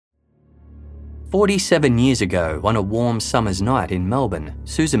47 years ago, on a warm summer's night in Melbourne,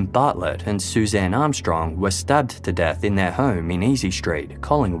 Susan Bartlett and Suzanne Armstrong were stabbed to death in their home in Easy Street,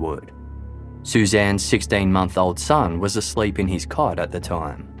 Collingwood. Suzanne's 16-month-old son was asleep in his cot at the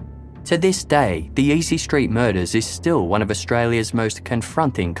time. To this day, the Easy Street murders is still one of Australia's most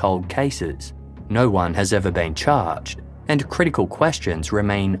confronting cold cases. No one has ever been charged, and critical questions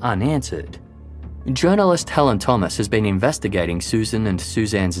remain unanswered. Journalist Helen Thomas has been investigating Susan and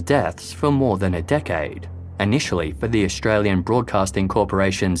Suzanne's deaths for more than a decade, initially for the Australian Broadcasting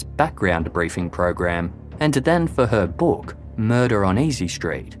Corporation's Background Briefing program, and then for her book, Murder on Easy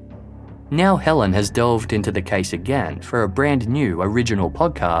Street. Now Helen has delved into the case again for a brand new original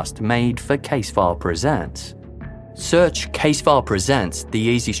podcast made for Casefile Presents. Search Casefile Presents The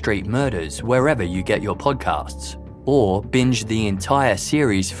Easy Street Murders wherever you get your podcasts, or binge the entire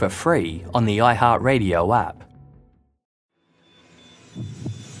series for free on the iHeartRadio app.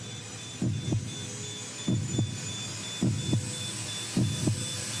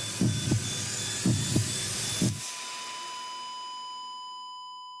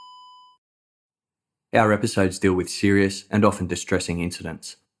 Our episodes deal with serious and often distressing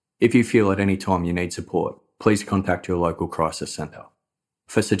incidents. If you feel at any time you need support, please contact your local crisis centre.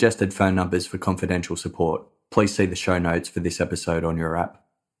 For suggested phone numbers for confidential support, please see the show notes for this episode on your app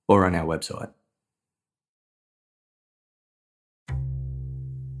or on our website.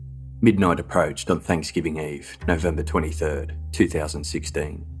 Midnight approached on Thanksgiving Eve, November 23rd,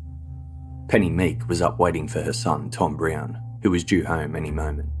 2016. Penny Meek was up waiting for her son, Tom Brown, who was due home any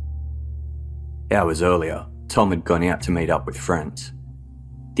moment. Hours earlier, Tom had gone out to meet up with friends.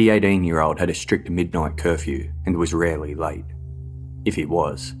 The 18-year-old had a strict midnight curfew and was rarely late. If he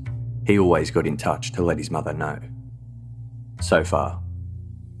was, he always got in touch to let his mother know. So far,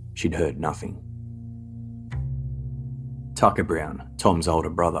 she'd heard nothing. Tucker Brown, Tom's older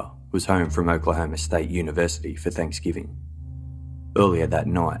brother, was home from Oklahoma State University for Thanksgiving. Earlier that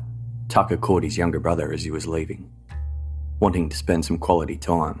night, Tucker caught his younger brother as he was leaving. Wanting to spend some quality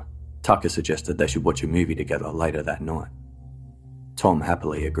time, Tucker suggested they should watch a movie together later that night. Tom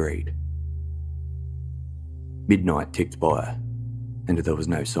happily agreed. Midnight ticked by, and there was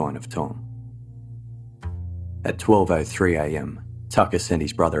no sign of Tom. At 12:03 a.m, Tucker sent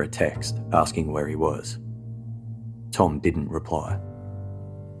his brother a text asking where he was. Tom didn't reply.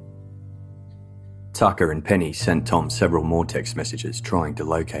 Tucker and Penny sent Tom several more text messages trying to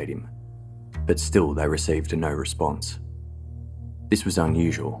locate him, but still they received no response. This was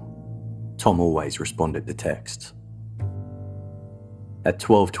unusual. Tom always responded to texts. At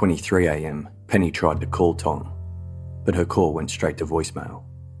 12:23 a.m, Penny tried to call Tom, but her call went straight to voicemail.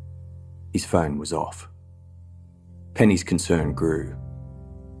 His phone was off. Penny's concern grew.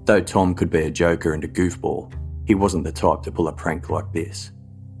 Though Tom could be a joker and a goofball, he wasn't the type to pull a prank like this.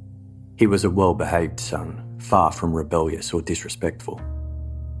 He was a well-behaved son, far from rebellious or disrespectful.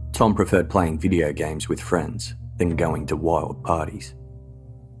 Tom preferred playing video games with friends than going to wild parties.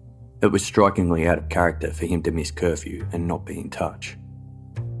 It was strikingly out of character for him to miss curfew and not be in touch.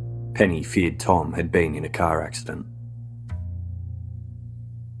 Penny feared Tom had been in a car accident.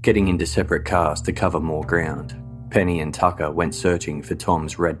 Getting into separate cars to cover more ground, Penny and Tucker went searching for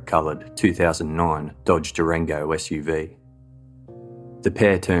Tom's red-coloured 2009 Dodge Durango SUV. The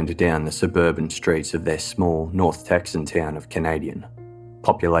pair turned down the suburban streets of their small North Texan town of Canadian,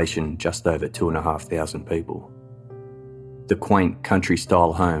 population just over 2,500 people. The quaint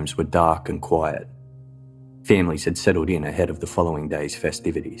country-style homes were dark and quiet. Families had settled in ahead of the following day's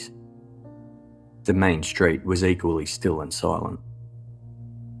festivities. The main street was equally still and silent.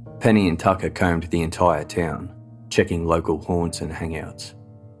 Penny and Tucker combed the entire town, checking local haunts and hangouts.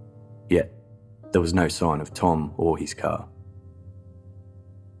 Yet, there was no sign of Tom or his car.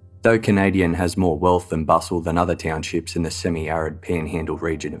 Though Canadian has more wealth and bustle than other townships in the semi-arid panhandle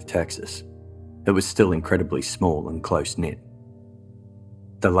region of Texas, it was still incredibly small and close-knit.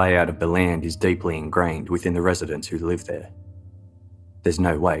 The layout of the land is deeply ingrained within the residents who live there. There's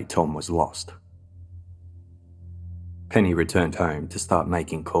no way Tom was lost. Penny returned home to start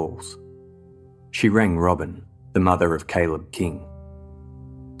making calls. She rang Robin, the mother of Caleb King.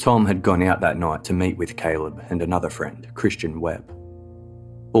 Tom had gone out that night to meet with Caleb and another friend, Christian Webb.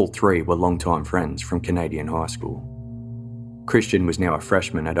 All three were longtime friends from Canadian high school. Christian was now a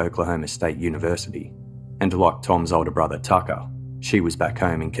freshman at Oklahoma State University, and like Tom's older brother Tucker, she was back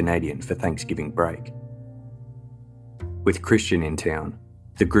home in Canadian for Thanksgiving break. With Christian in town,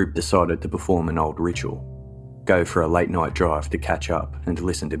 the group decided to perform an old ritual, go for a late-night drive to catch up and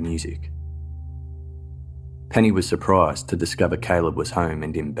listen to music. Penny was surprised to discover Caleb was home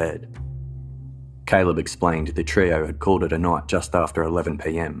and in bed. Caleb explained the trio had called it a night just after 11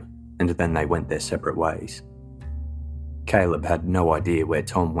 p.m, and then they went their separate ways. Caleb had no idea where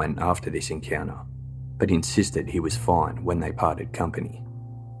Tom went after this encounter, but insisted he was fine when they parted company.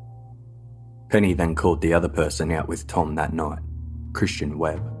 Penny then called the other person out with Tom that night, Christian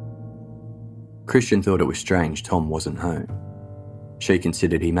Webb. Christian thought it was strange Tom wasn't home. She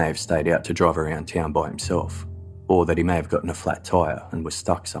considered he may have stayed out to drive around town by himself, or that he may have gotten a flat tyre and was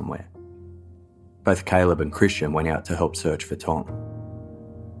stuck somewhere. Both Caleb and Christian went out to help search for Tom,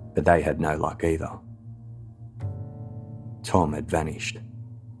 but they had no luck either. Tom had vanished.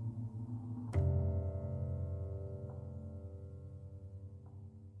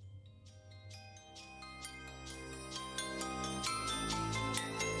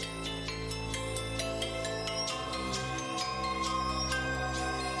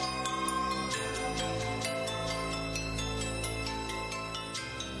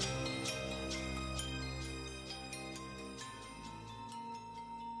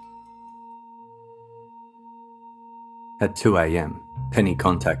 At 2 a.m, Penny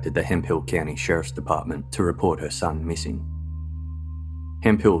contacted the Hemphill County Sheriff's Department to report her son missing.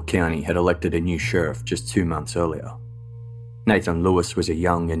 Hemphill County had elected a new sheriff just 2 months earlier. Nathan Lewis was a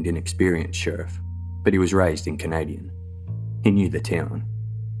young and inexperienced sheriff, but he was raised in Canadian. He knew the town.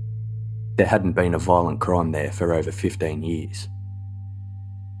 There hadn't been a violent crime there for over 15 years.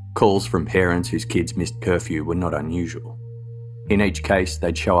 Calls from parents whose kids missed curfew were not unusual. In each case,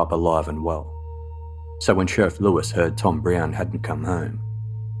 they'd show up alive and well. So when Sheriff Lewis heard Tom Brown hadn't come home,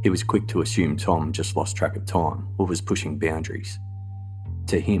 he was quick to assume Tom just lost track of time or was pushing boundaries.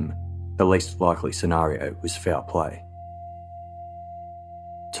 To him, the least likely scenario was foul play.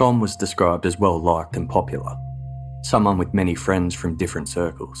 Tom was described as well-liked and popular, someone with many friends from different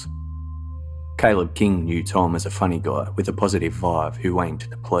circles. Caleb King knew Tom as a funny guy with a positive vibe who aimed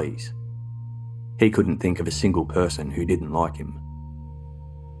to please. He couldn't think of a single person who didn't like him.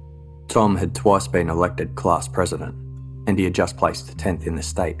 Tom had twice been elected class president, and he had just placed 10th in the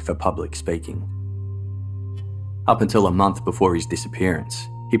state for public speaking. Up until a month before his disappearance,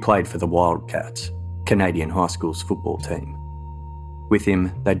 he played for the Wildcats, Canadian high school's football team. With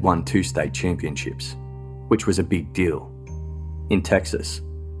him, they'd won 2 state championships, which was a big deal. In Texas,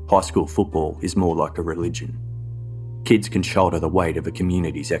 high school football is more like a religion. Kids can shoulder the weight of a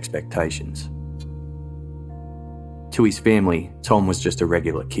community's expectations. To his family, Tom was just a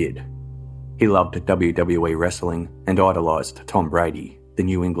regular kid. He loved WWE wrestling and idolised Tom Brady, the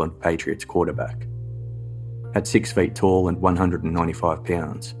New England Patriots quarterback. At 6 feet tall and 195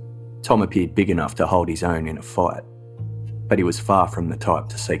 pounds, Tom appeared big enough to hold his own in a fight, but he was far from the type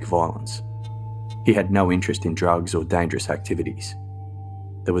to seek violence. He had no interest in drugs or dangerous activities.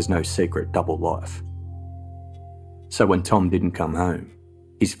 There was no secret double life. So when Tom didn't come home,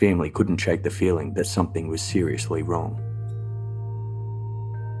 his family couldn't shake the feeling that something was seriously wrong.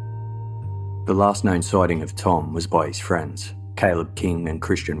 The last known sighting of Tom was by his friends, Caleb King and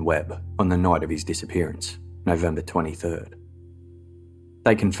Christian Webb, on the night of his disappearance, November 23rd.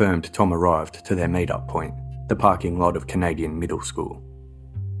 They confirmed Tom arrived to their meet-up point, the parking lot of Canadian Middle School.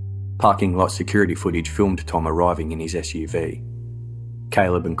 Parking lot security footage filmed Tom arriving in his SUV.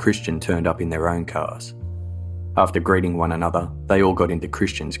 Caleb and Christian turned up in their own cars. After greeting one another, they all got into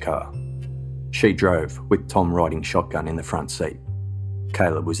Christian's car. She drove, with Tom riding shotgun in the front seat.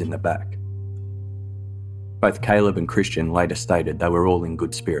 Caleb was in the back. Both Caleb and Christian later stated they were all in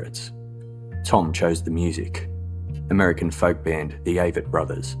good spirits. Tom chose the music, American folk band the Avett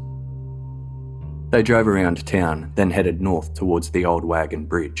Brothers. They drove around town, then headed north towards the Old Wagon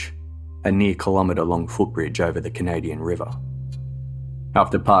Bridge, a near-kilometre-long footbridge over the Canadian River.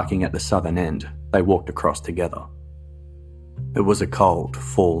 After parking at the southern end, they walked across together. It was a cold,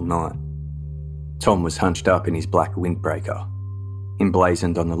 fall night. Tom was hunched up in his black windbreaker.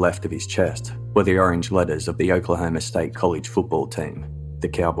 Emblazoned on the left of his chest were the orange letters of the Oklahoma State College football team, the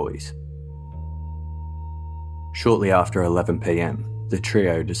Cowboys. Shortly after 11 p.m, the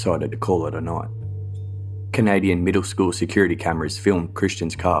trio decided to call it a night. Canadian middle school security cameras filmed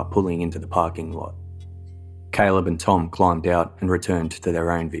Christian's car pulling into the parking lot. Caleb and Tom climbed out and returned to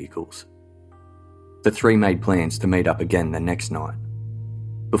their own vehicles. The three made plans to meet up again the next night.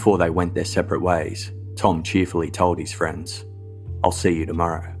 Before they went their separate ways, Tom cheerfully told his friends, "I'll see you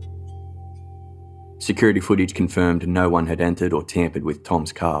tomorrow." Security footage confirmed no one had entered or tampered with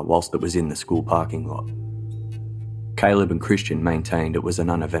Tom's car whilst it was in the school parking lot. Caleb and Christian maintained it was an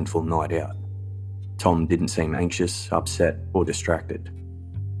uneventful night out. Tom didn't seem anxious, upset, or distracted.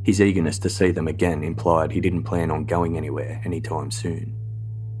 His eagerness to see them again implied he didn't plan on going anywhere anytime soon.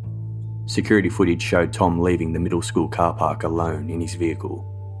 Security footage showed Tom leaving the middle school car park alone in his vehicle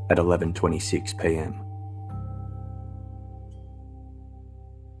at 11:26 p.m.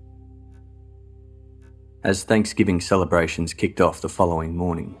 As Thanksgiving celebrations kicked off the following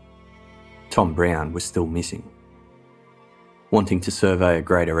morning, Tom Brown was still missing. Wanting to survey a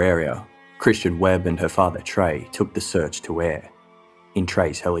greater area, Christian Webb and her father Trey took the search to air, in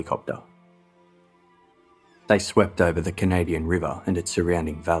Trey's helicopter. They swept over the Canadian River and its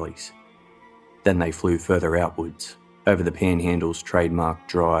surrounding valleys. Then they flew further outwards, over the Panhandle's trademark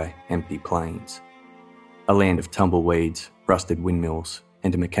dry, empty plains, a land of tumbleweeds, rusted windmills,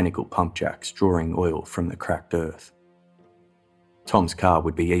 and mechanical pump jacks drawing oil from the cracked earth. Tom's car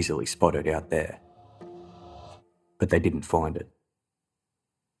would be easily spotted out there. But they didn't find it.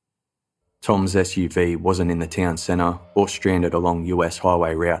 Tom's SUV wasn't in the town centre or stranded along US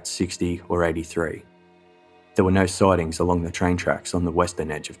Highway Route 60 or 83. There were no sightings along the train tracks on the western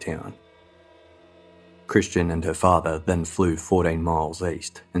edge of town. Christian and her father then flew 14 miles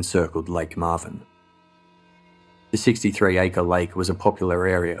east and circled Lake Marvin. The 63-acre lake was a popular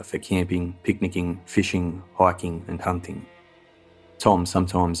area for camping, picnicking, fishing, hiking and hunting. Tom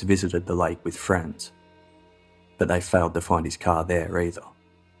sometimes visited the lake with friends, but they failed to find his car there either.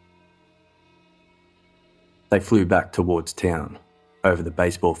 They flew back towards town, over the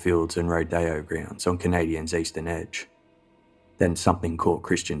baseball fields and rodeo grounds on Canadian's eastern edge. Then something caught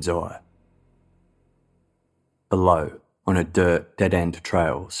Christian's eye. Below, on a dirt, dead-end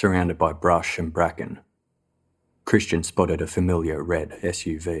trail surrounded by brush and bracken, Christian spotted a familiar red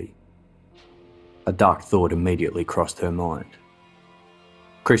SUV. A dark thought immediately crossed her mind.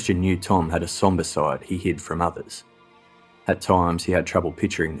 Christian knew Tom had a sombre side he hid from others. At times he had trouble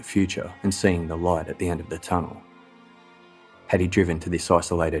picturing the future and seeing the light at the end of the tunnel. Had he driven to this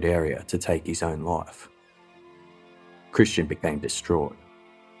isolated area to take his own life? Christian became distraught.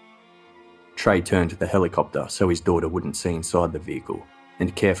 Trey turned to the helicopter so his daughter wouldn't see inside the vehicle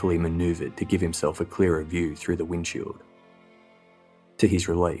and carefully manoeuvred to give himself a clearer view through the windshield. To his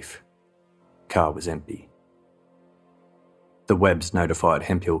relief, the car was empty. The Webbs notified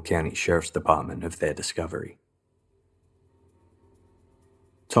Hemphill County Sheriff's Department of their discovery.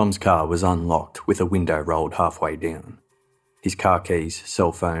 Tom's car was unlocked with a window rolled halfway down. His car keys,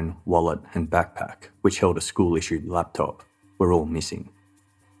 cell phone, wallet and backpack, which held a school-issued laptop, were all missing.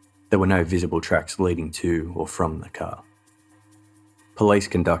 There were no visible tracks leading to or from the car. Police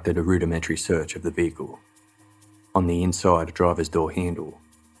conducted a rudimentary search of the vehicle. On the inside driver's door handle,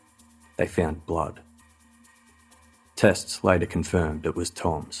 they found blood. Tests later confirmed it was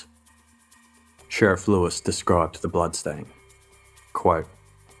Tom's. Sheriff Lewis described the bloodstain. Quote,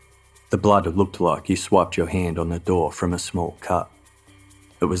 "The blood looked like you swiped your hand on the door from a small cut.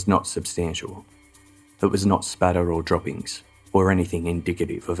 It was not substantial. It was not spatter or droppings, or anything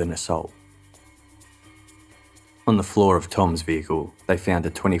indicative of an assault." On the floor of Tom's vehicle, they found a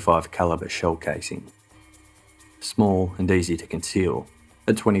 .25 caliber shell casing. Small and easy to conceal,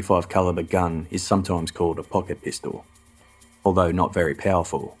 a .25 caliber gun is sometimes called a pocket pistol. Although not very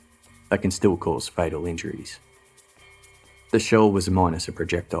powerful, they can still cause fatal injuries. The shell was minus a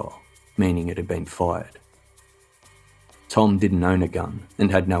projectile, meaning it had been fired. Tom didn't own a gun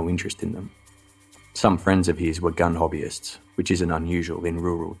and had no interest in them. Some friends of his were gun hobbyists, which isn't unusual in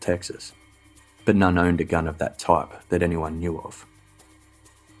rural Texas, but none owned a gun of that type that anyone knew of.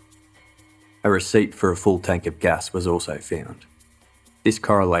 A receipt for a full tank of gas was also found. This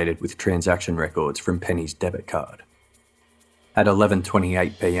correlated with transaction records from Penny's debit card. At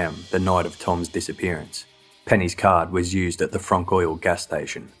 11:28 p.m, the night of Tom's disappearance, Penny's card was used at the Frank Oil gas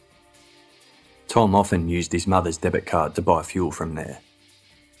station. Tom often used his mother's debit card to buy fuel from there.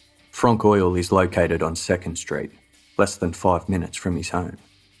 Frank Oil is located on 2nd Street, less than 5 minutes from his home.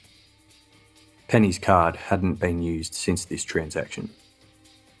 Penny's card hadn't been used since this transaction.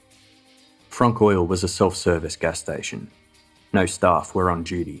 Frank Oil was a self-service gas station. No staff were on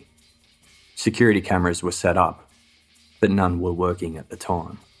duty. Security cameras were set up, but none were working at the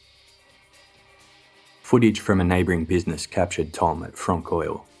time. Footage from a neighbouring business captured Tom at Frank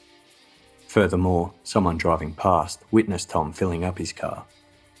Oil. Furthermore, someone driving past witnessed Tom filling up his car,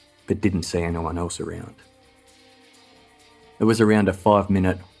 but didn't see anyone else around. It was around a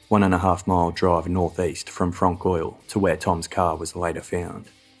 5-minute, 1.5 mile drive northeast from Frank Oil to where Tom's car was later found.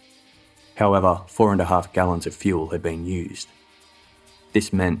 However, 4.5 gallons of fuel had been used.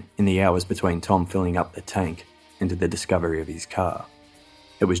 This meant, in the hours between Tom filling up the tank and the discovery of his car,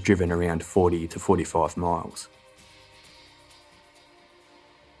 it was driven around 40 to 45 miles.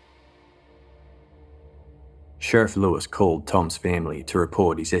 Sheriff Lewis called Tom's family to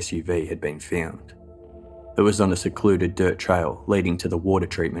report his SUV had been found. It was on a secluded dirt trail leading to the water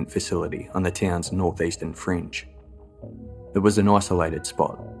treatment facility on the town's northeastern fringe. It was an isolated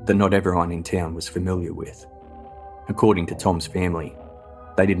spot that not everyone in town was familiar with. According to Tom's family,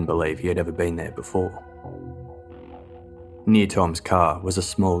 they didn't believe he had ever been there before. Near Tom's car was a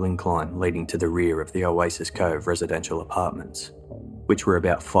small incline leading to the rear of the Oasis Cove residential apartments, which were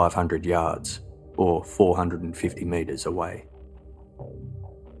about 500 yards, or 450 metres away.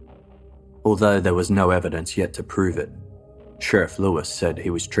 Although there was no evidence yet to prove it, Sheriff Lewis said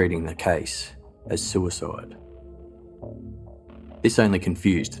he was treating the case as suicide. This only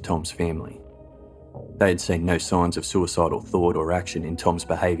confused Tom's family. They had seen no signs of suicidal thought or action in Tom's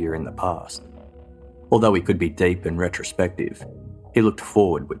behaviour in the past. Although he could be deep and retrospective, he looked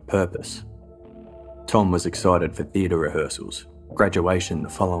forward with purpose. Tom was excited for theatre rehearsals, graduation the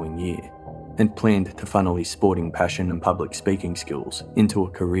following year, and planned to funnel his sporting passion and public speaking skills into a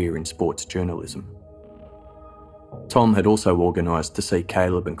career in sports journalism. Tom had also organised to see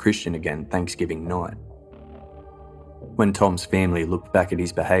Caleb and Christian again Thanksgiving night. When Tom's family looked back at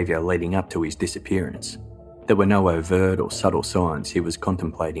his behaviour leading up to his disappearance, there were no overt or subtle signs he was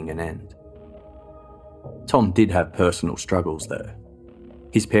contemplating an end. Tom did have personal struggles though.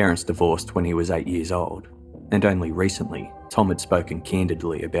 His parents divorced when he was 8 years old, and only recently Tom had spoken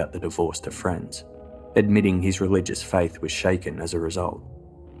candidly about the divorce to friends, admitting his religious faith was shaken as a result.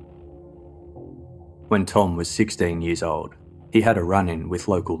 When Tom was 16 years old, he had a run-in with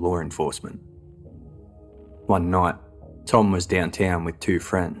local law enforcement. One night, Tom was downtown with two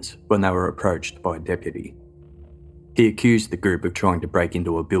friends when they were approached by a deputy. He accused the group of trying to break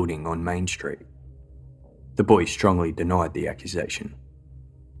into a building on Main Street. The boy strongly denied the accusation.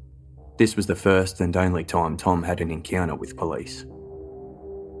 This was the first and only time Tom had an encounter with police.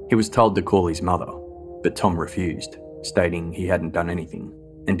 He was told to call his mother, but Tom refused, stating he hadn't done anything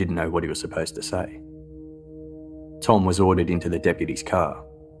and didn't know what he was supposed to say. Tom was ordered into the deputy's car.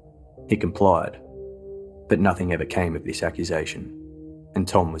 He complied, but nothing ever came of this accusation, and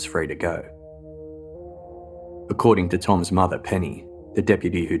Tom was free to go. According to Tom's mother, Penny, the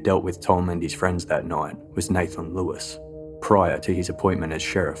deputy who dealt with Tom and his friends that night was Nathan Lewis, prior to his appointment as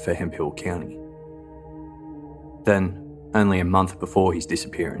sheriff for Hemphill County. Then, only a month before his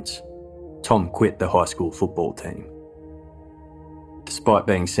disappearance, Tom quit the high school football team. Despite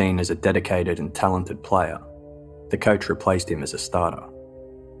being seen as a dedicated and talented player, the coach replaced him as a starter.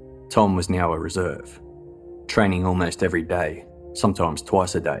 Tom was now a reserve, training almost every day, sometimes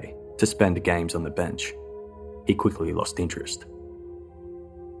twice a day, to spend games on the bench. He quickly lost interest.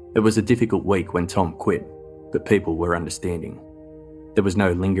 It was a difficult week when Tom quit, but people were understanding. There was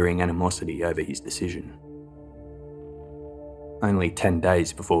no lingering animosity over his decision. Only 10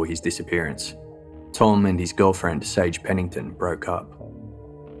 days before his disappearance, Tom and his girlfriend Sage Pennington broke up.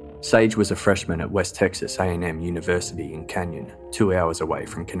 Sage was a freshman at West Texas A&M University in Canyon, 2 hours away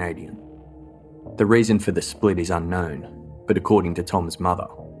from Canadian. The reason for the split is unknown, but according to Tom's mother,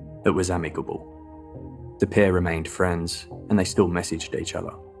 it was amicable. The pair remained friends, and they still messaged each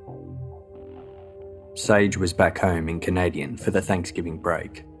other. Sage was back home in Canadian for the Thanksgiving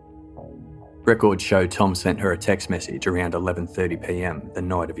break. Records show Tom sent her a text message around 11:30 p.m. the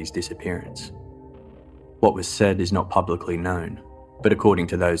night of his disappearance. What was said is not publicly known, but according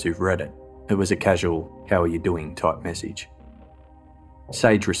to those who've read it, it was a casual, "How are you doing?" type message.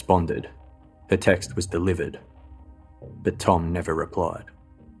 Sage responded. Her text was delivered, but Tom never replied.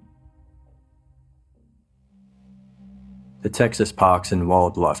 The Texas Parks and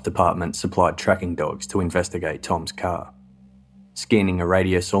Wildlife Department supplied tracking dogs to investigate Tom's car. Scanning a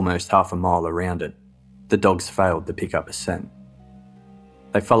radius almost half a mile around it, the dogs failed to pick up a scent.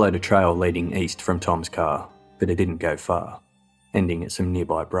 They followed a trail leading east from Tom's car, but it didn't go far, ending at some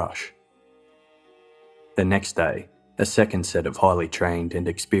nearby brush. The next day, a second set of highly trained and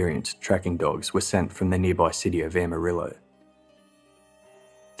experienced tracking dogs were sent from the nearby city of Amarillo.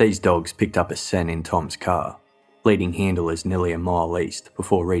 These dogs picked up a scent in Tom's car, leading handlers nearly a mile east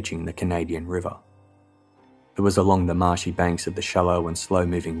before reaching the Canadian River. It was along the marshy banks of the shallow and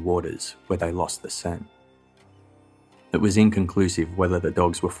slow-moving waters where they lost the scent. It was inconclusive whether the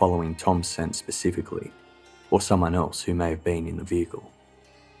dogs were following Tom's scent specifically, or someone else who may have been in the vehicle.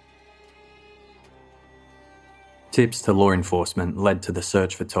 Tips to law enforcement led to the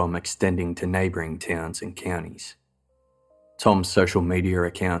search for Tom extending to neighbouring towns and counties. Tom's social media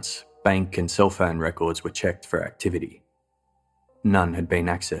accounts, bank and cell phone records were checked for activity. None had been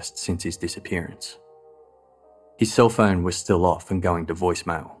accessed since his disappearance. His cell phone was still off and going to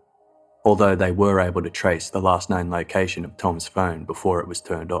voicemail, although they were able to trace the last known location of Tom's phone before it was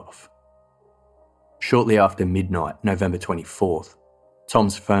turned off. Shortly after midnight, November 24th,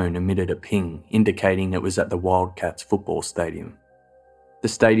 Tom's phone emitted a ping indicating it was at the Wildcats football stadium. The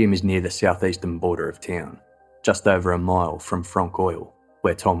stadium is near the southeastern border of town, just over a mile from Frank Oil,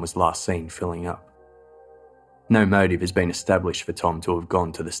 where Tom was last seen filling up. No motive has been established for Tom to have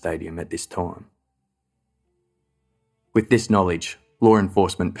gone to the stadium at this time. With this knowledge, law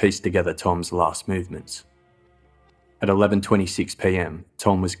enforcement pieced together Tom's last movements. At 11:26 p.m,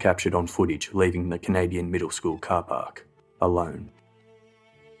 Tom was captured on footage leaving the Canadian Middle School car park, alone.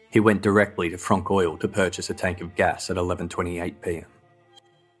 He went directly to Frank Oil to purchase a tank of gas at 11:28 p.m.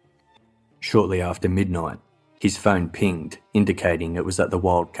 Shortly after midnight, his phone pinged, indicating it was at the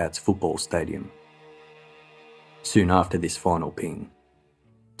Wildcats football stadium. Soon after this final ping,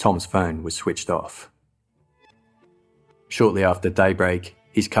 Tom's phone was switched off. Shortly after daybreak,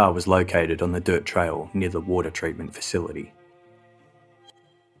 his car was located on the dirt trail near the water treatment facility.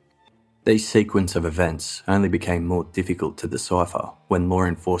 These sequence of events only became more difficult to decipher when law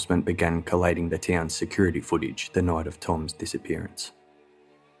enforcement began collating the town's security footage the night of Tom's disappearance.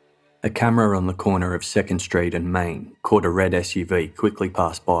 A camera on the corner of 2nd Street and Main caught a red SUV quickly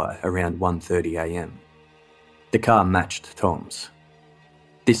pass by around 1:30 a.m. The car matched Tom's.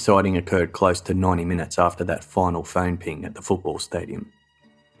 This sighting occurred close to 90 minutes after that final phone ping at the football stadium.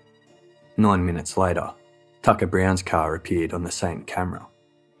 9 minutes later, Tucker Brown's car appeared on the same camera.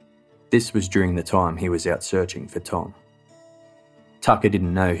 This was during the time he was out searching for Tom. Tucker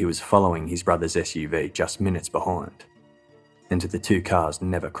didn't know he was following his brother's SUV just minutes behind, and the two cars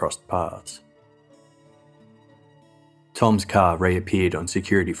never crossed paths. Tom's car reappeared on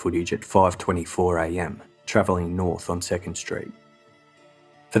security footage at 5:24 a.m, travelling north on 2nd Street.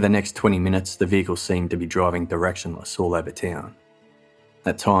 For the next 20 minutes, the vehicle seemed to be driving directionless all over town.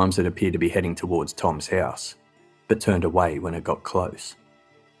 At times, it appeared to be heading towards Tom's house, but turned away when it got close.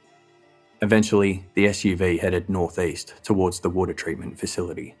 Eventually, the SUV headed northeast towards the water treatment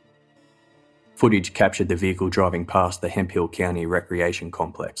facility. Footage captured the vehicle driving past the Hemphill County Recreation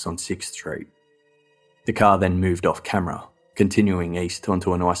Complex on 6th Street. The car then moved off camera, continuing east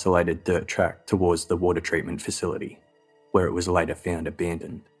onto an isolated dirt track towards the water treatment facility, where it was later found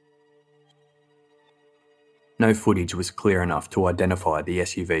abandoned. No footage was clear enough to identify the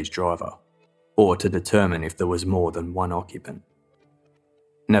SUV's driver, or to determine if there was more than one occupant.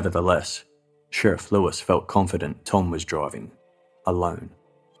 Nevertheless, Sheriff Lewis felt confident Tom was driving, alone.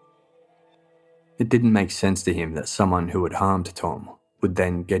 It didn't make sense to him that someone who had harmed Tom would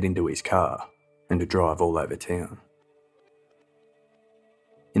then get into his car and drive all over town.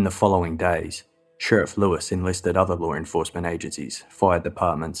 In the following days, Sheriff Lewis enlisted other law enforcement agencies, fire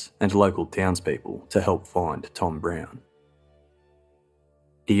departments, and local townspeople to help find Tom Brown.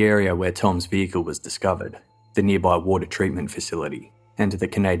 The area where Tom's vehicle was discovered, the nearby water treatment facility, and the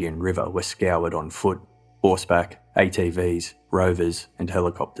Canadian River were scoured on foot, horseback, ATVs, rovers, and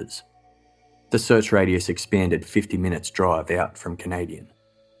helicopters. The search radius expanded 50 minutes drive out from Canadian.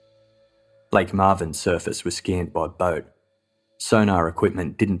 Lake Marvin's surface was scanned by boat. Sonar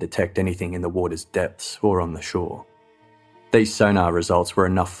equipment didn't detect anything in the water's depths or on the shore. These sonar results were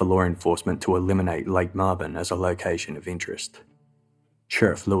enough for law enforcement to eliminate Lake Marvin as a location of interest.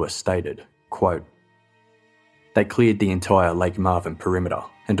 Sheriff Lewis stated, quote, "They cleared the entire Lake Marvin perimeter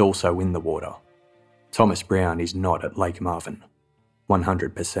and also in the water. Thomas Brown is not at Lake Marvin,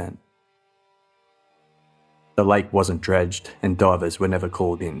 100%. The lake wasn't dredged and divers were never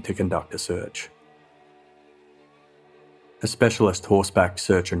called in to conduct a search." A specialist horseback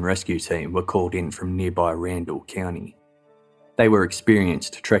search and rescue team were called in from nearby Randall County. They were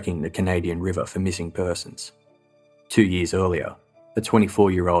experienced trekking the Canadian River for missing persons. 2 years earlier, a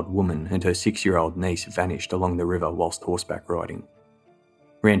 24-year-old woman and her 6-year-old niece vanished along the river whilst horseback riding.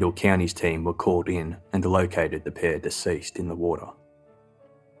 Randall County's team were called in and located the pair deceased in the water.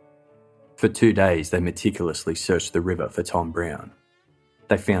 For 2 days, they meticulously searched the river for Tom Brown.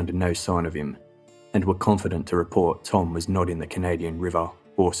 They found no sign of him, and were confident to report Tom was not in the Canadian River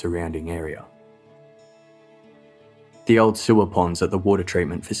or surrounding area. The old sewer ponds at the water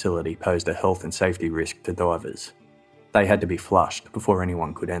treatment facility posed a health and safety risk to divers. They had to be flushed before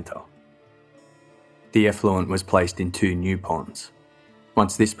anyone could enter. The effluent was placed in 2 new ponds.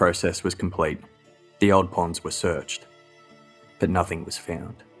 Once this process was complete, the old ponds were searched, but nothing was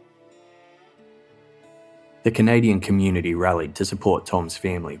found. The Canadian community rallied to support Tom's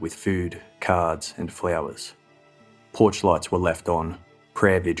family with food, cards, and flowers. Porch lights were left on,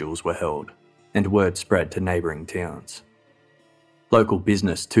 prayer vigils were held, and word spread to neighbouring towns. Local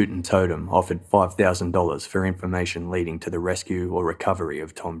business Toot and Totem offered $5,000 for information leading to the rescue or recovery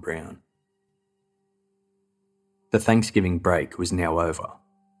of Tom Brown. The Thanksgiving break was now over.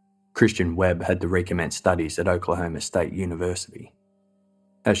 Christian Webb had to recommence studies at Oklahoma State University.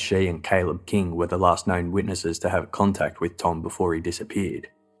 As she and Caleb King were the last known witnesses to have contact with Tom before he disappeared,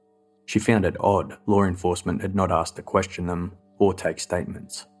 she found it odd law enforcement had not asked to question them or take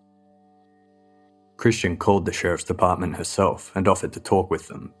statements. Christian called the sheriff's department herself and offered to talk with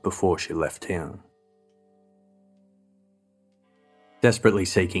them before she left town. Desperately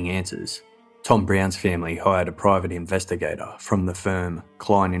seeking answers, Tom Brown's family hired a private investigator from the firm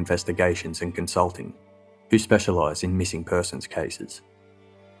Klein Investigations and Consulting, who specialise in missing persons cases.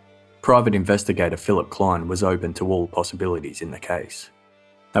 Private investigator Philip Klein was open to all possibilities in the case.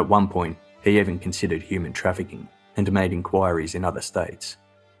 At one point, he even considered human trafficking and made inquiries in other states.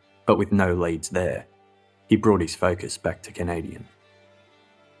 But with no leads there, he brought his focus back to Canadian.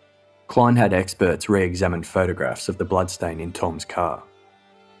 Klein had experts re-examine photographs of the bloodstain in Tom's car.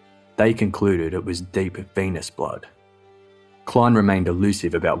 They concluded it was deep venous blood. Klein remained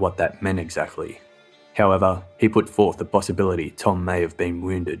elusive about what that meant exactly. However, he put forth the possibility Tom may have been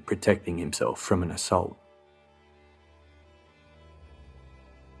wounded protecting himself from an assault.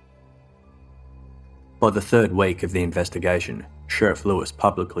 By the third week of the investigation, Sheriff Lewis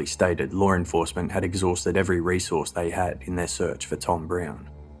publicly stated law enforcement had exhausted every resource they had in their search for Tom Brown.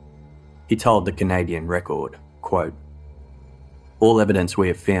 He told the Canadian Record, quote, "All evidence we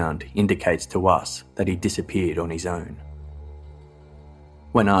have found indicates to us that he disappeared on his own."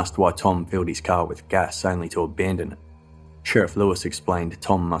 When asked why Tom filled his car with gas only to abandon it, Sheriff Lewis explained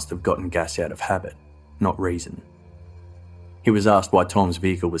Tom must have gotten gas out of habit, not reason. He was asked why Tom's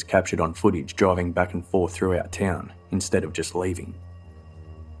vehicle was captured on footage driving back and forth throughout town instead of just leaving.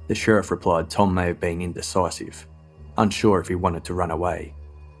 The sheriff replied Tom may have been indecisive, unsure if he wanted to run away.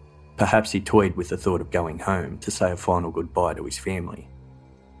 Perhaps he toyed with the thought of going home to say a final goodbye to his family.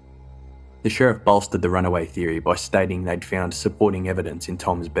 The sheriff bolstered the runaway theory by stating they'd found supporting evidence in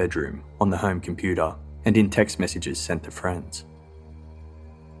Tom's bedroom, on the home computer, and in text messages sent to friends.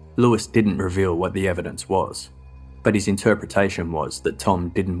 Lewis didn't reveal what the evidence was, but his interpretation was that Tom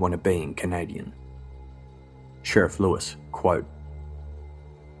didn't want to be in Canadian. Sheriff Lewis, quote,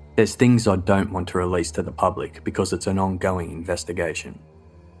 "There's things I don't want to release to the public because it's an ongoing investigation.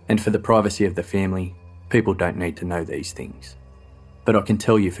 And for the privacy of the family, people don't need to know these things. But I can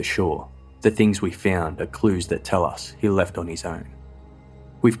tell you for sure, the things we found are clues that tell us he left on his own.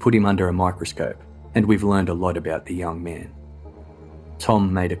 We've put him under a microscope, and we've learned a lot about the young man.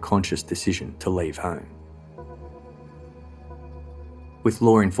 Tom made a conscious decision to leave home." With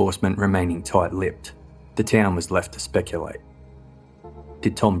law enforcement remaining tight-lipped, the town was left to speculate.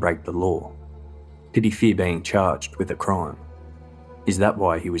 Did Tom break the law? Did he fear being charged with a crime? Is that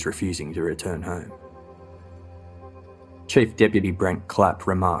why he was refusing to return home? Chief Deputy Brent Clapp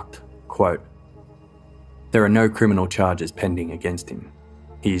remarked, quote, "There are no criminal charges pending against him.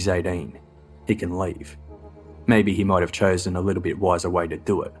 He is 18. He can leave. Maybe he might have chosen a little bit wiser way to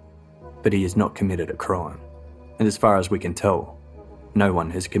do it, but he has not committed a crime. And as far as we can tell, no one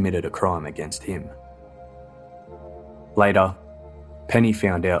has committed a crime against him." Later, Penny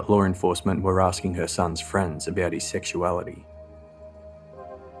found out law enforcement were asking her son's friends about his sexuality.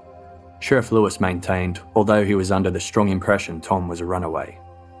 Sheriff Lewis maintained, although he was under the strong impression Tom was a runaway,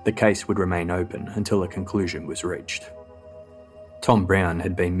 the case would remain open until a conclusion was reached. Tom Brown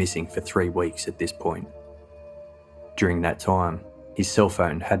had been missing for 3 weeks at this point. During that time, his cell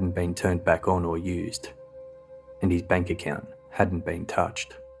phone hadn't been turned back on or used, and his bank account hadn't been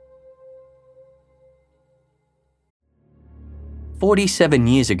touched. 47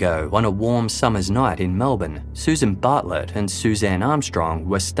 years ago, on a warm summer's night in Melbourne, Susan Bartlett and Suzanne Armstrong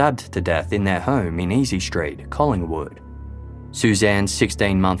were stabbed to death in their home in Easy Street, Collingwood. Suzanne's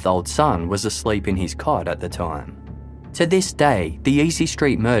 16-month-old son was asleep in his cot at the time. To this day, the Easy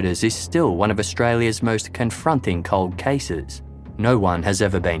Street murders is still one of Australia's most confronting cold cases. No one has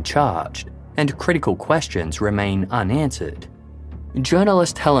ever been charged, and critical questions remain unanswered.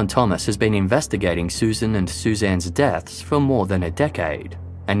 Journalist Helen Thomas has been investigating Susan and Suzanne's deaths for more than a decade,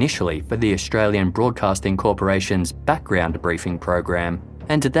 initially for the Australian Broadcasting Corporation's Background Briefing program,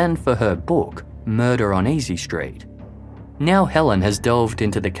 and then for her book, Murder on Easy Street. Now Helen has delved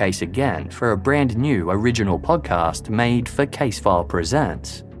into the case again for a brand new original podcast made for Casefile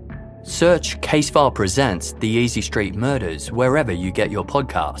Presents. Search Casefile Presents The Easy Street Murders wherever you get your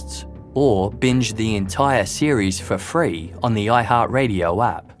podcasts, or binge the entire series for free on the iHeartRadio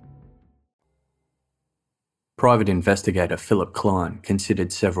app. Private investigator Philip Klein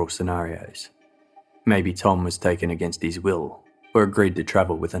considered several scenarios. Maybe Tom was taken against his will, or agreed to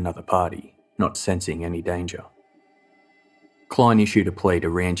travel with another party, not sensing any danger. Klein issued a plea to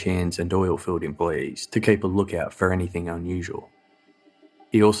ranch hands and oilfield employees to keep a lookout for anything unusual.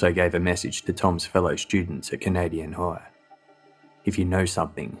 He also gave a message to Tom's fellow students at Canadian High. If you know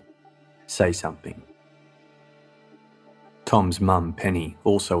something, say something. Tom's mum, Penny,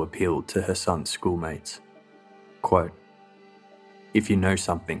 also appealed to her son's schoolmates. Quote, "If you know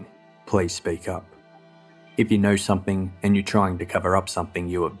something, please speak up. If you know something and you're trying to cover up something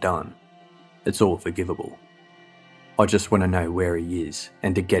you have done, it's all forgivable. I just want to know where he is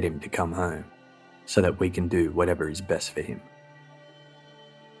and to get him to come home, so that we can do whatever is best for him."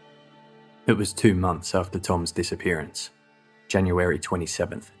 It was 2 months after Tom's disappearance, January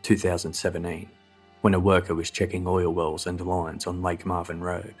 27th, 2017, when a worker was checking oil wells and lines on Lake Marvin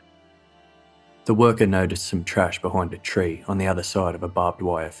Road. The worker noticed some trash behind a tree on the other side of a barbed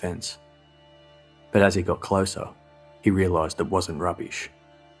wire fence. But as he got closer, he realised it wasn't rubbish.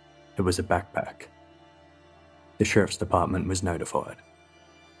 It was a backpack. The sheriff's department was notified.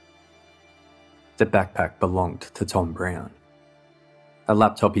 The backpack belonged to Tom Brown. A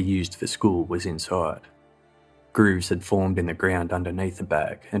laptop he used for school was inside. Grooves had formed in the ground underneath the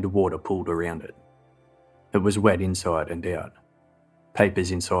bag and water pooled around it. It was wet inside and out.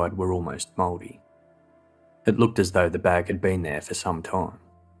 Papers inside were almost mouldy. It looked as though the bag had been there for some time.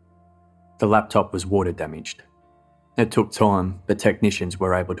 The laptop was water damaged. It took time, but technicians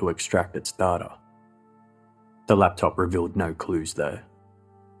were able to extract its data. The laptop revealed no clues though.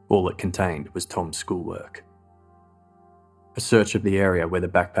 All it contained was Tom's schoolwork. A search of the area where the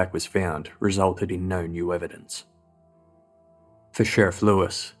backpack was found resulted in no new evidence. For Sheriff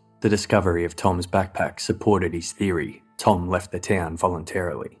Lewis, the discovery of Tom's backpack supported his theory Tom left the town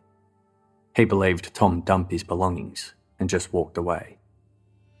voluntarily. He believed Tom dumped his belongings and just walked away.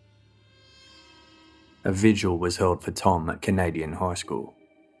 A vigil was held for Tom at Canadian High School.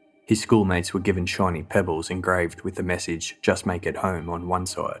 His schoolmates were given shiny pebbles engraved with the message "Just make it home" on one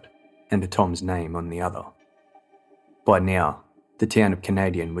side and Tom's name on the other. By now, the town of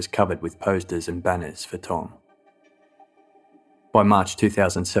Canadian was covered with posters and banners for Tom. By March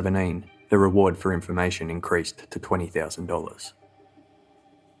 2017, the reward for information increased to $20,000.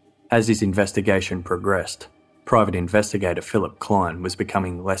 As his investigation progressed, private investigator Philip Klein was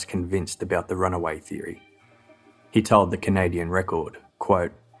becoming less convinced about the runaway theory. He told the Canadian Record,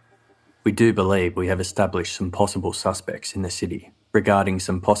 quote, "We do believe we have established some possible suspects in the city regarding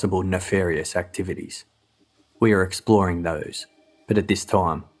some possible nefarious activities. We are exploring those, but at this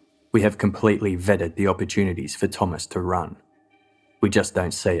time, we have completely vetted the opportunities for Thomas to run. We just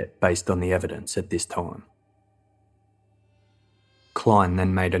don't see it based on the evidence at this time." Klein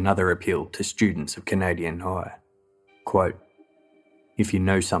then made another appeal to students of Canadian High. Quote, "If you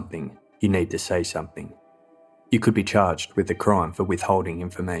know something, you need to say something. You could be charged with a crime for withholding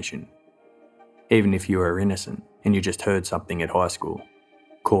information. Even if you are innocent and you just heard something at high school,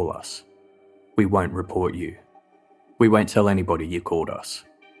 call us. We won't report you. We won't tell anybody you called us.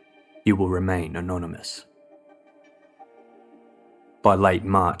 You will remain anonymous." By late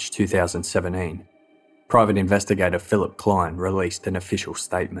March 2017, private investigator Philip Klein released an official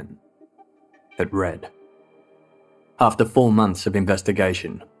statement. It read, "After 4 months of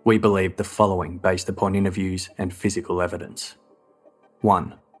investigation, we believe the following based upon interviews and physical evidence.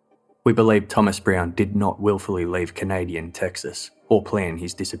 1. We believe Thomas Brown did not willfully leave Canadian, Texas, or plan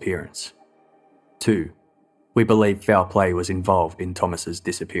his disappearance. 2. We believe foul play was involved in Thomas's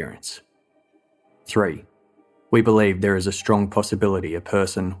disappearance. 3. We believe there is a strong possibility a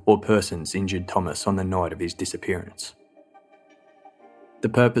person or persons injured Thomas on the night of his disappearance. The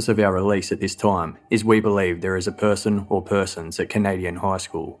purpose of our release at this time is we believe there is a person or persons at Canadian High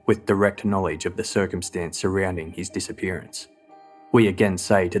School with direct knowledge of the circumstance surrounding his disappearance. We again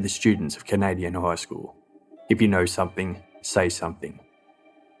say to the students of Canadian High School, if you know something, say something.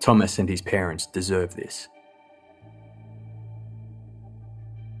 Thomas and his parents deserve this."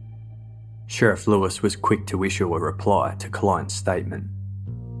 Sheriff Lewis was quick to issue a reply to Klein's statement.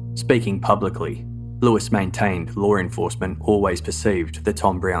 Speaking publicly, Lewis maintained law enforcement always perceived the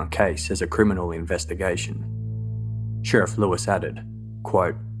Tom Brown case as a criminal investigation. Sheriff Lewis added,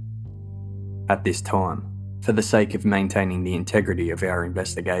 quote, "At this time, for the sake of maintaining the integrity of our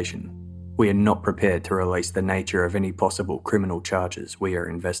investigation, we are not prepared to release the nature of any possible criminal charges we are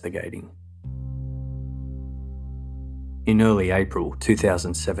investigating." In early April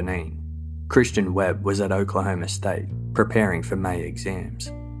 2017, Christian Webb was at Oklahoma State preparing for May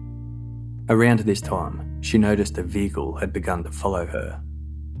exams. Around this time, she noticed a vehicle had begun to follow her.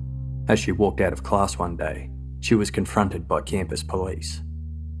 As she walked out of class one day, she was confronted by campus police.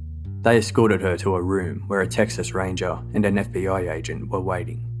 They escorted her to a room where a Texas Ranger and an FBI agent were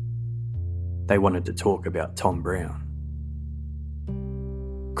waiting. They wanted to talk about Tom Brown.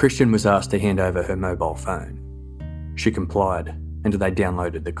 Christian was asked to hand over her mobile phone. She complied, and they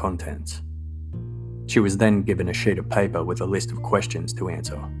downloaded the contents. She was then given a sheet of paper with a list of questions to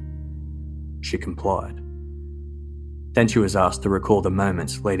answer. She complied. Then she was asked to recall the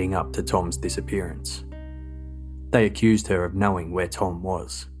moments leading up to Tom's disappearance. They accused her of knowing where Tom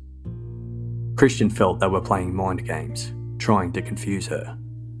was. Christian felt they were playing mind games, trying to confuse her.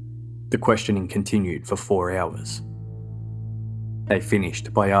 The questioning continued for 4 hours, They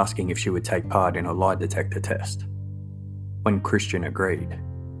finished by asking if she would take part in a lie detector test. When Christian agreed,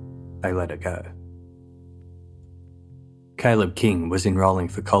 they let her go. Caleb King was enrolling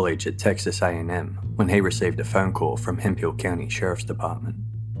for college at Texas A&M when he received a phone call from Hemphill County Sheriff's Department.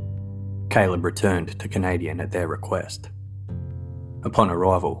 Caleb returned to Canadian at their request. Upon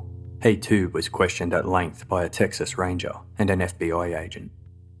arrival, he too was questioned at length by a Texas Ranger and an FBI agent.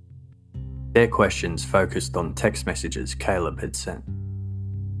 Their questions focused on text messages Caleb had sent.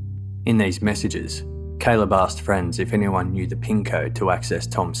 In these messages, Caleb asked friends if anyone knew the PIN code to access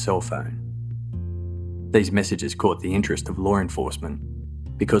Tom's cell phone. These messages caught the interest of law enforcement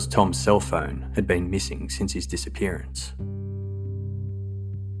because Tom's cell phone had been missing since his disappearance.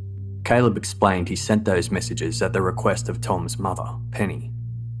 Caleb explained he sent those messages at the request of Tom's mother, Penny.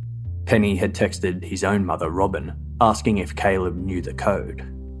 Penny had texted his own mother, Robin, asking if Caleb knew the code.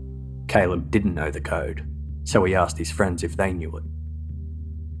 Caleb didn't know the code, so he asked his friends if they knew it.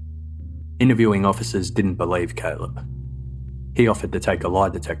 Interviewing officers didn't believe Caleb. He offered to take a lie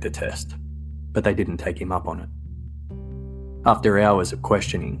detector test, but they didn't take him up on it. After hours of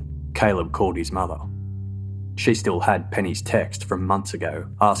questioning, Caleb called his mother. She still had Penny's text from months ago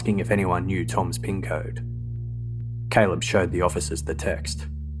asking if anyone knew Tom's PIN code. Caleb showed the officers the text,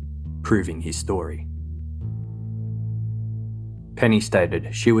 proving his story. Penny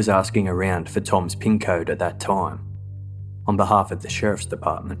stated she was asking around for Tom's PIN code at that time, on behalf of the Sheriff's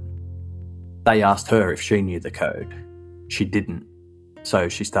Department. They asked her if she knew the code. She didn't, so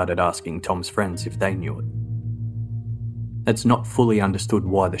she started asking Tom's friends if they knew it. It's not fully understood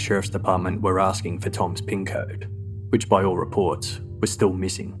why the Sheriff's Department were asking for Tom's PIN code, which by all reports was still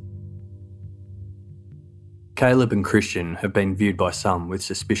missing. Caleb and Christian have been viewed by some with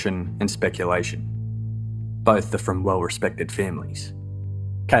suspicion and speculation. Both are from well-respected families.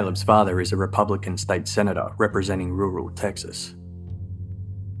 Caleb's father is a Republican state senator representing rural Texas.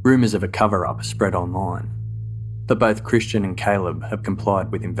 Rumours of a cover-up spread online, but both Christian and Caleb have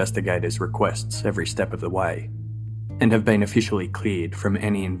complied with investigators' requests every step of the way and have been officially cleared from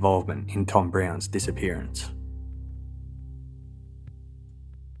any involvement in Tom Brown's disappearance.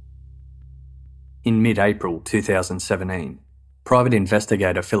 In mid-April 2017, private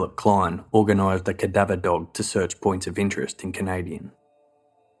investigator Philip Klein organised a cadaver dog to search points of interest in Canadian.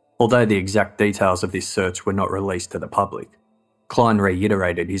 Although the exact details of this search were not released to the public, Klein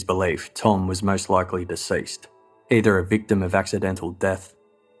reiterated his belief Tom was most likely deceased, either a victim of accidental death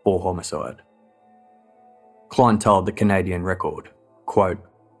or homicide. Klein told the Canadian Record, quote,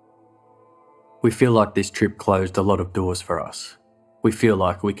 "We feel like this trip closed a lot of doors for us. We feel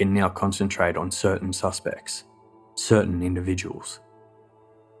like we can now concentrate on certain suspects, certain individuals."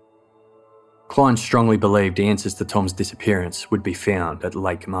 Klein strongly believed answers to Tom's disappearance would be found at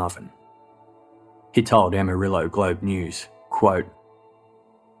Lake Marvin. He told Amarillo Globe News, quote,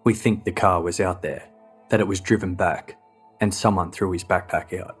 "We think the car was out there, that it was driven back, and someone threw his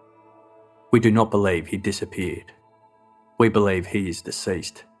backpack out. We do not believe he disappeared. We believe he is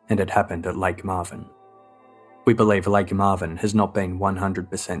deceased and it happened at Lake Marvin. We believe Lake Marvin has not been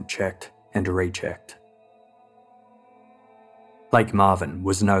 100% checked and rechecked." Lake Marvin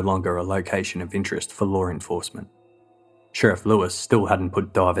was no longer a location of interest for law enforcement. Sheriff Lewis still hadn't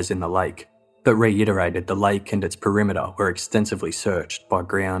put divers in the lake, but reiterated the lake and its perimeter were extensively searched by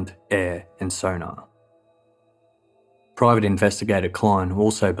ground, air and sonar. Private investigator Klein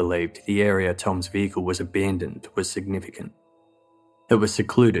also believed the area Tom's vehicle was abandoned was significant. It was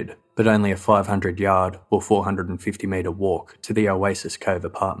secluded, but only a 500-yard or 450-metre walk to the Oasis Cove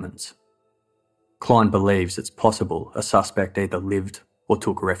apartments. Klein believes it's possible a suspect either lived or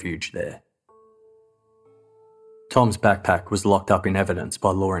took refuge there. Tom's backpack was locked up in evidence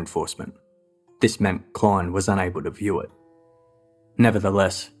by law enforcement. This meant Klein was unable to view it.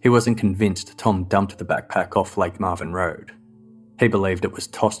 Nevertheless, he wasn't convinced Tom dumped the backpack off Lake Marvin Road. He believed it was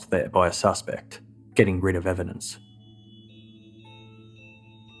tossed there by a suspect, getting rid of evidence.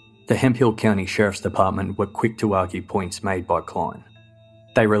 The Hemphill County Sheriff's Department were quick to argue points made by Klein.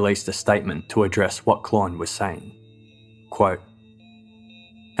 They released a statement to address what Klein was saying. Quote,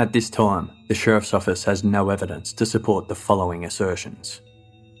 "At this time, the Sheriff's Office has no evidence to support the following assertions.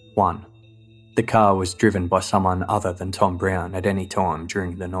 1. The car was driven by someone other than Tom Brown at any time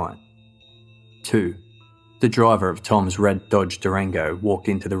during the night. 2. The driver of Tom's red Dodge Durango walked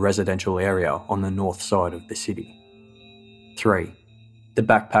into the residential area on the north side of the city. 3. The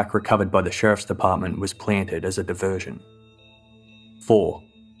backpack recovered by the Sheriff's Department was planted as a diversion. 4.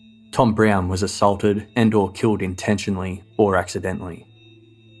 Tom Brown was assaulted and or killed intentionally or accidentally.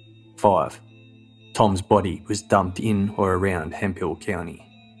 5. Tom's body was dumped in or around Hemphill County."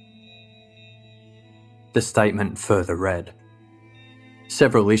 The statement further read,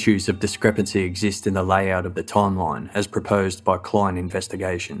 Several issues of discrepancy exist in the layout of the timeline as proposed by Klein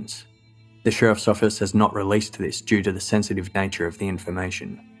Investigations. The Sheriff's Office has not released this due to the sensitive nature of the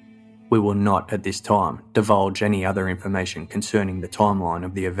information. We will not, at this time, divulge any other information concerning the timeline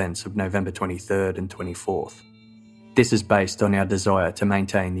of the events of November 23rd and 24th. This is based on our desire to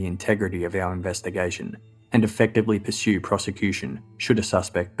maintain the integrity of our investigation and effectively pursue prosecution should a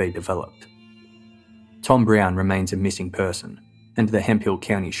suspect be developed. Tom Brown remains a missing person, and the Hemphill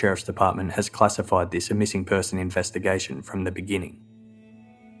County Sheriff's Department has classified this a missing person investigation from the beginning.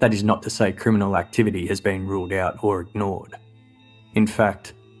 That is not to say criminal activity has been ruled out or ignored. In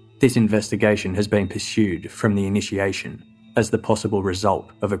fact, this investigation has been pursued from the initiation as the possible result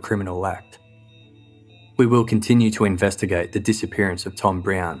of a criminal act. We will continue to investigate the disappearance of Tom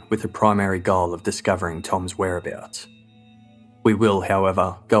Brown with the primary goal of discovering Tom's whereabouts. We will,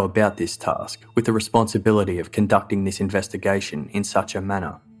 however, go about this task with the responsibility of conducting this investigation in such a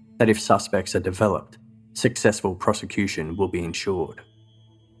manner that if suspects are developed, successful prosecution will be ensured.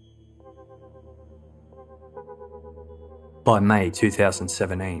 By May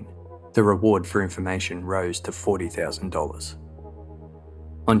 2017, the reward for information rose to $40,000.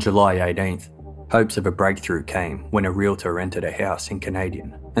 On July 18th, hopes of a breakthrough came when a realtor entered a house in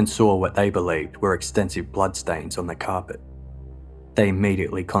Canadian and saw what they believed were extensive bloodstains on the carpet. They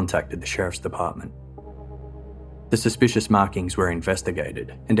immediately contacted the Sheriff's Department. The suspicious markings were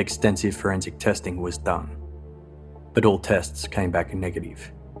investigated and extensive forensic testing was done. But all tests came back negative.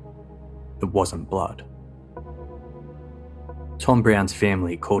 It wasn't blood. Tom Brown's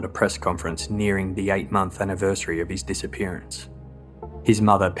family called a press conference nearing the 8-month anniversary of his disappearance. His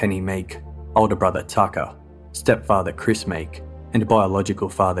mother, Penny Meek, older brother Tucker, stepfather Chris Meek, and biological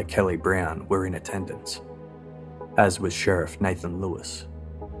father Kelly Brown were in attendance, as was Sheriff Nathan Lewis.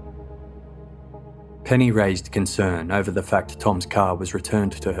 Penny raised concern over the fact Tom's car was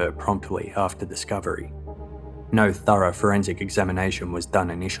returned to her promptly after discovery. No thorough forensic examination was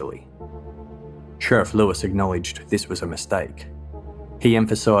done initially. Sheriff Lewis acknowledged this was a mistake. He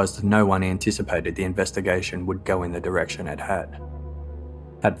emphasised no one anticipated the investigation would go in the direction it had.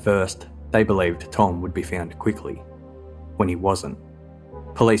 At first, they believed Tom would be found quickly. When he wasn't,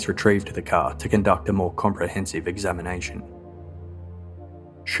 police retrieved the car to conduct a more comprehensive examination.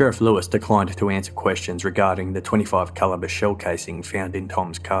 Sheriff Lewis declined to answer questions regarding the .25 caliber shell casing found in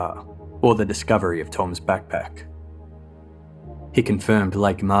Tom's car or the discovery of Tom's backpack. He confirmed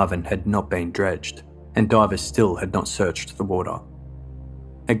Lake Marvin had not been dredged and divers still had not searched the water.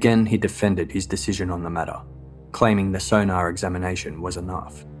 Again, he defended his decision on the matter, claiming the sonar examination was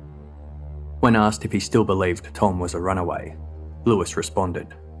enough. When asked if he still believed Tom was a runaway, Lewis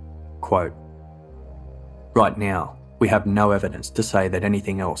responded, quote, "Right now, we have no evidence to say that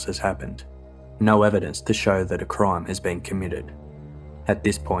anything else has happened. No evidence to show that a crime has been committed. At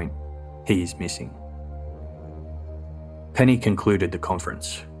this point, he is missing." Penny concluded the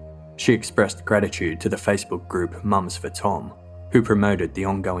conference. She expressed gratitude to the Facebook group Mums for Tom, who promoted the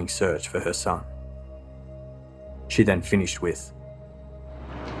ongoing search for her son. She then finished with,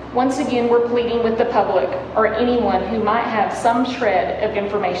 "Once again, we're pleading with the public or anyone who might have some shred of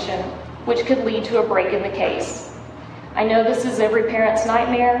information which could lead to a break in the case. I know this is every parent's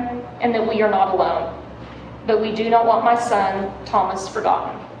nightmare and that we are not alone, but we do not want my son, Thomas,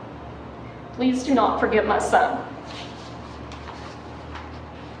 forgotten. Please do not forget my son."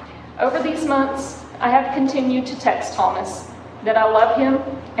 Over these months, I have continued to text Thomas that I love him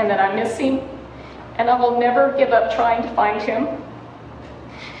and that I miss him, and I will never give up trying to find him.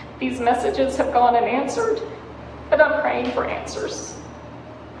 These messages have gone unanswered, but I'm praying for answers.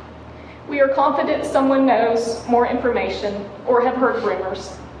 We are confident someone knows more information or have heard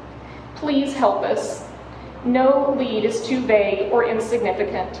rumors. Please help us. No lead is too vague or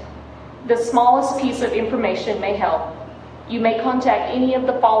insignificant. The smallest piece of information may help. You may contact any of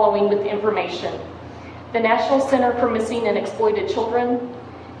the following with information: the National Center for Missing and Exploited Children,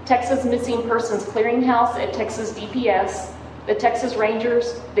 Texas Missing Persons Clearinghouse at Texas DPS, the Texas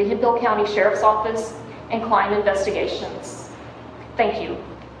Rangers, the Hemphill County Sheriff's Office, and Klein Investigations. Thank you.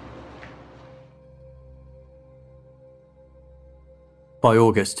 By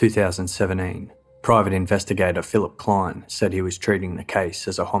August 2017, private investigator Philip Klein said he was treating the case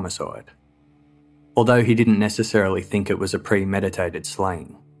as a homicide. Although he didn't necessarily think it was a premeditated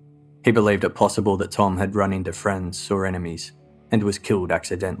slaying, he believed it possible that Tom had run into friends or enemies and was killed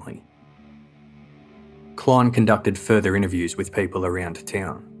accidentally. Klein conducted further interviews with people around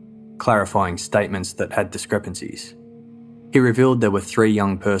town, clarifying statements that had discrepancies. He revealed there were 3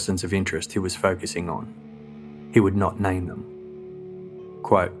 young persons of interest he was focusing on. He would not name them.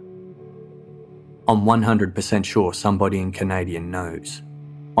 Quote, I'm 100% sure somebody in Canadian knows.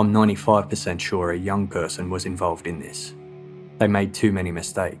 I'm 95% sure a young person was involved in this. They made too many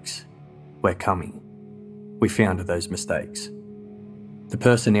mistakes. We're coming. We found those mistakes. The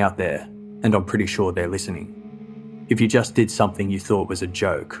person out there, and I'm pretty sure they're listening, if you just did something you thought was a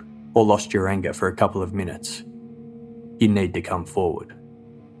joke or lost your anger for a couple of minutes, you need to come forward.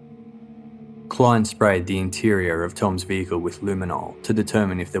 Klein sprayed the interior of Tom's vehicle with luminol to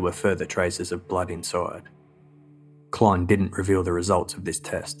determine if there were further traces of blood inside. Klein didn't reveal the results of this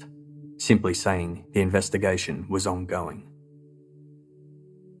test, simply saying the investigation was ongoing.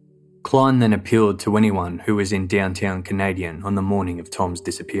 Klein then appealed to anyone who was in downtown Canadian on the morning of Tom's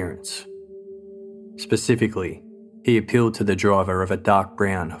disappearance. Specifically, he appealed to the driver of a dark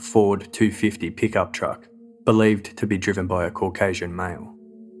brown Ford 250 pickup truck, believed to be driven by a Caucasian male.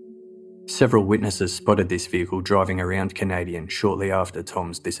 Several witnesses spotted this vehicle driving around Canadian shortly after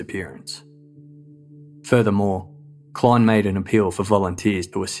Tom's disappearance. Furthermore, Klein made an appeal for volunteers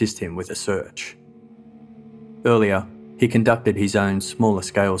to assist him with a search. Earlier, he conducted his own smaller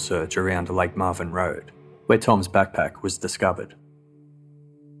scale search around Lake Marvin Road, where Tom's backpack was discovered.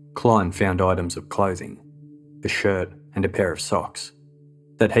 Klein found items of clothing, a shirt and a pair of socks,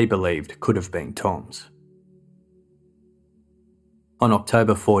 that he believed could have been Tom's. On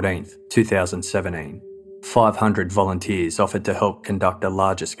October 14, 2017, 500 volunteers offered to help conduct a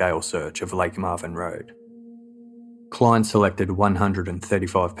larger scale search of Lake Marvin Road. Klein selected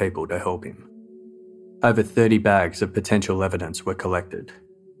 135 people to help him. Over 30 bags of potential evidence were collected.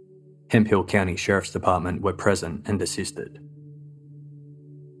 Hemphill County Sheriff's Department were present and assisted.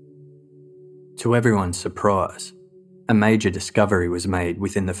 To everyone's surprise, a major discovery was made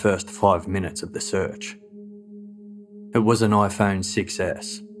within the first 5 minutes of the search. It was an iPhone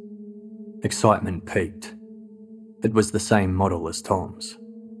 6S. Excitement peaked. It was the same model as Tom's.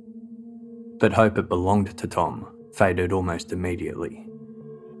 But hope it belonged to Tom faded almost immediately.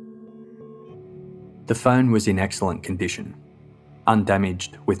 The phone was in excellent condition,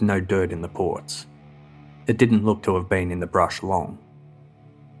 undamaged with no dirt in the ports. It didn't look to have been in the brush long.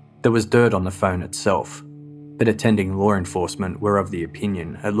 There was dirt on the phone itself, but attending law enforcement were of the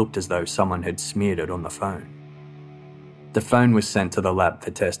opinion it looked as though someone had smeared it on the phone. The phone was sent to the lab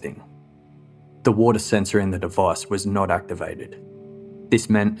for testing. The water sensor in the device was not activated. This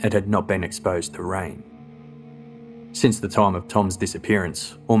meant it had not been exposed to rain. Since the time of Tom's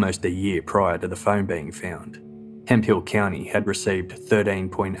disappearance, almost a year prior to the phone being found, Hemphill County had received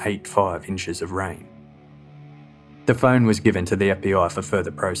 13.85 inches of rain. The phone was given to the FBI for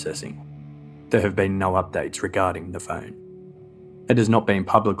further processing. There have been no updates regarding the phone. It has not been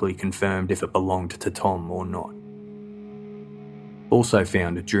publicly confirmed if it belonged to Tom or not. Also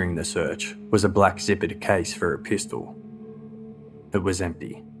found during the search was a black zippered case for a pistol. It was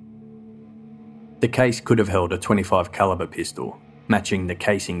empty. The case could have held a .25 caliber pistol, matching the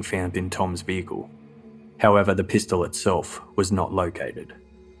casing found in Tom's vehicle. However, the pistol itself was not located.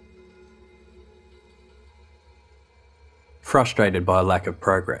 Frustrated by a lack of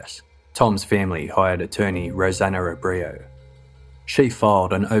progress, Tom's family hired attorney Rosanna Abreu. She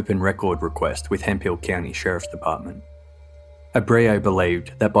filed an open record request with Hemphill County Sheriff's Department. Abreu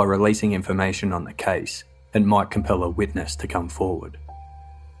believed that by releasing information on the case, it might compel a witness to come forward.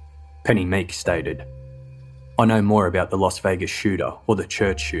 Penny Meek stated, "I know more about the Las Vegas shooter or the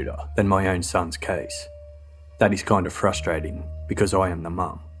church shooter than my own son's case. That is kind of frustrating because I am the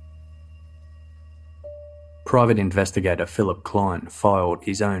mum." Private investigator Philip Klein filed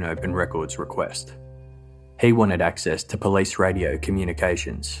his own open records request. He wanted access to police radio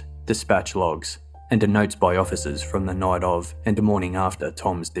communications, dispatch logs, and notes by officers from the night of and morning after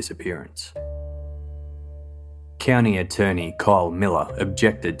Tom's disappearance. County Attorney Kyle Miller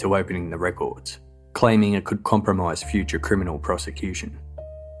objected to opening the records, claiming it could compromise future criminal prosecution.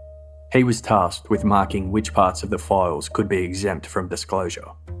 He was tasked with marking which parts of the files could be exempt from disclosure.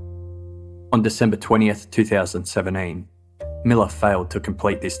 On December 20th, 2017, Miller failed to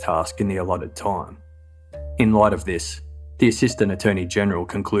complete this task in the allotted time. In light of this, the Assistant Attorney General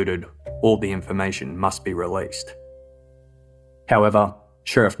concluded all the information must be released. However,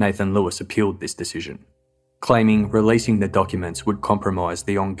 Sheriff Nathan Lewis appealed this decision, claiming releasing the documents would compromise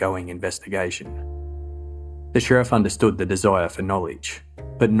the ongoing investigation. The sheriff understood the desire for knowledge,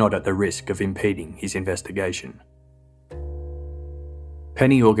 but not at the risk of impeding his investigation.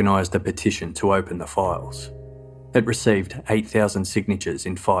 Penny organised a petition to open the files. It received 8,000 signatures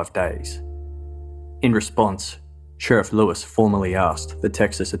in 5 days. In response, Sheriff Lewis formally asked the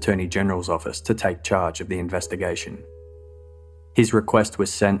Texas Attorney General's office to take charge of the investigation. His request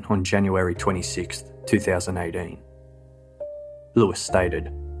was sent on January 26, 2018. Lewis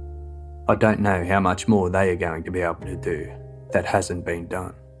stated, I don't know how much more they are going to be able to do that hasn't been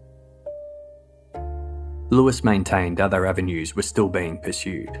done. Lewis maintained other avenues were still being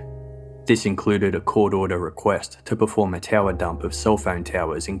pursued. This included a court order request to perform a tower dump of cell phone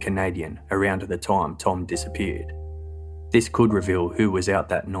towers in Canadian around the time Tom disappeared. This could reveal who was out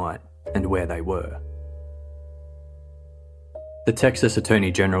that night and where they were. The Texas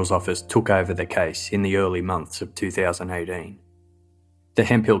Attorney General's office took over the case in the early months of 2018. The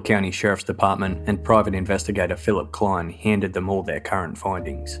Hemphill County Sheriff's Department and private investigator Philip Klein handed them all their current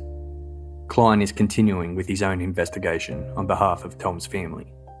findings. Klein is continuing with his own investigation on behalf of Tom's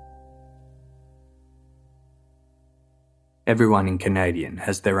family. Everyone in Canadian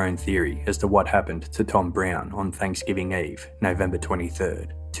has their own theory as to what happened to Tom Brown on Thanksgiving Eve, November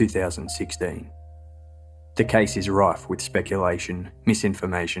 23rd, 2016. The case is rife with speculation,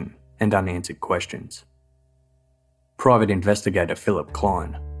 misinformation, and unanswered questions. Private investigator Philip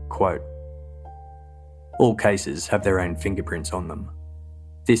Klein, quote, "All cases have their own fingerprints on them.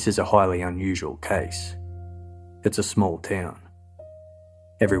 This is a highly unusual case. It's a small town.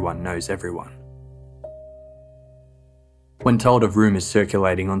 Everyone knows everyone." When told of rumours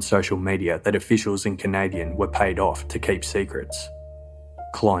circulating on social media that officials in Canadian were paid off to keep secrets,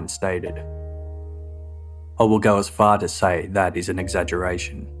 Klein stated, "I will go as far to say that is an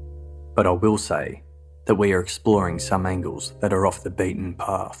exaggeration, but I will say that we are exploring some angles that are off the beaten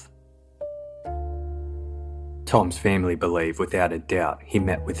path." Tom's family believe without a doubt he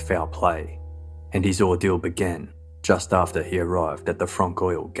met with foul play, and his ordeal began just after he arrived at the Frank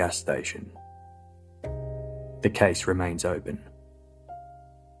Oil gas station. The case remains open.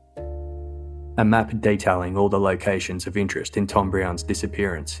 A map detailing all the locations of interest in Tom Brown's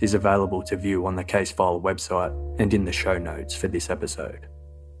disappearance is available to view on the Case File website and in the show notes for this episode.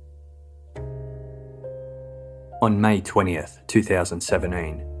 On May 20th,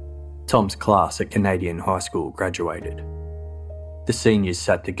 2017, Tom's class at Canadian High School graduated. The seniors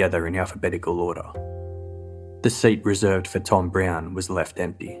sat together in alphabetical order. The seat reserved for Tom Brown was left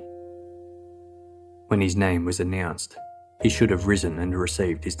empty. When his name was announced, he should have risen and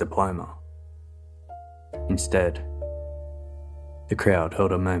received his diploma. Instead, the crowd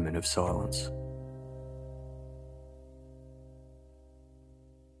held a moment of silence.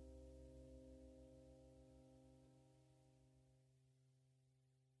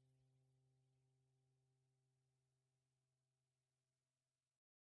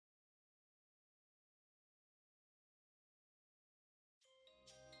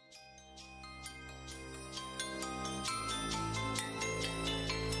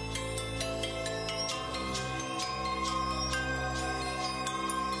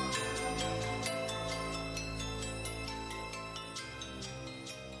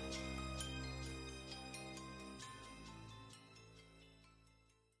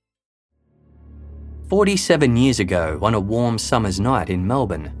 "47 years ago, on a warm summer's night in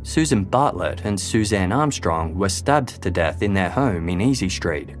Melbourne, Susan Bartlett and Suzanne Armstrong were stabbed to death in their home in Easy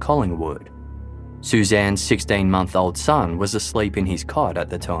Street, Collingwood. Suzanne's 16-month-old son was asleep in his cot at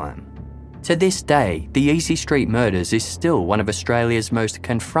the time. To this day, the Easy Street murders is still one of Australia's most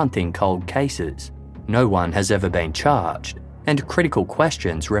confronting cold cases. No one has ever been charged, and critical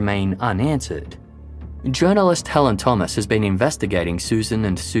questions remain unanswered. Journalist Helen Thomas has been investigating Susan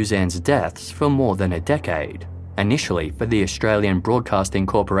and Suzanne's deaths for more than a decade, initially for the Australian Broadcasting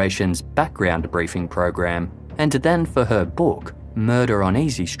Corporation's Background Briefing program, and then for her book, Murder on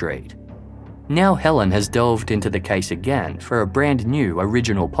Easy Street. Now Helen has delved into the case again for a brand new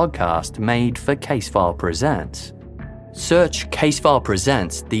original podcast made for Casefile Presents. Search Casefile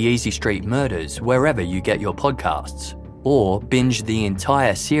Presents The Easy Street Murders wherever you get your podcasts, or binge the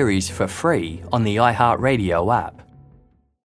entire series for free on the iHeartRadio app.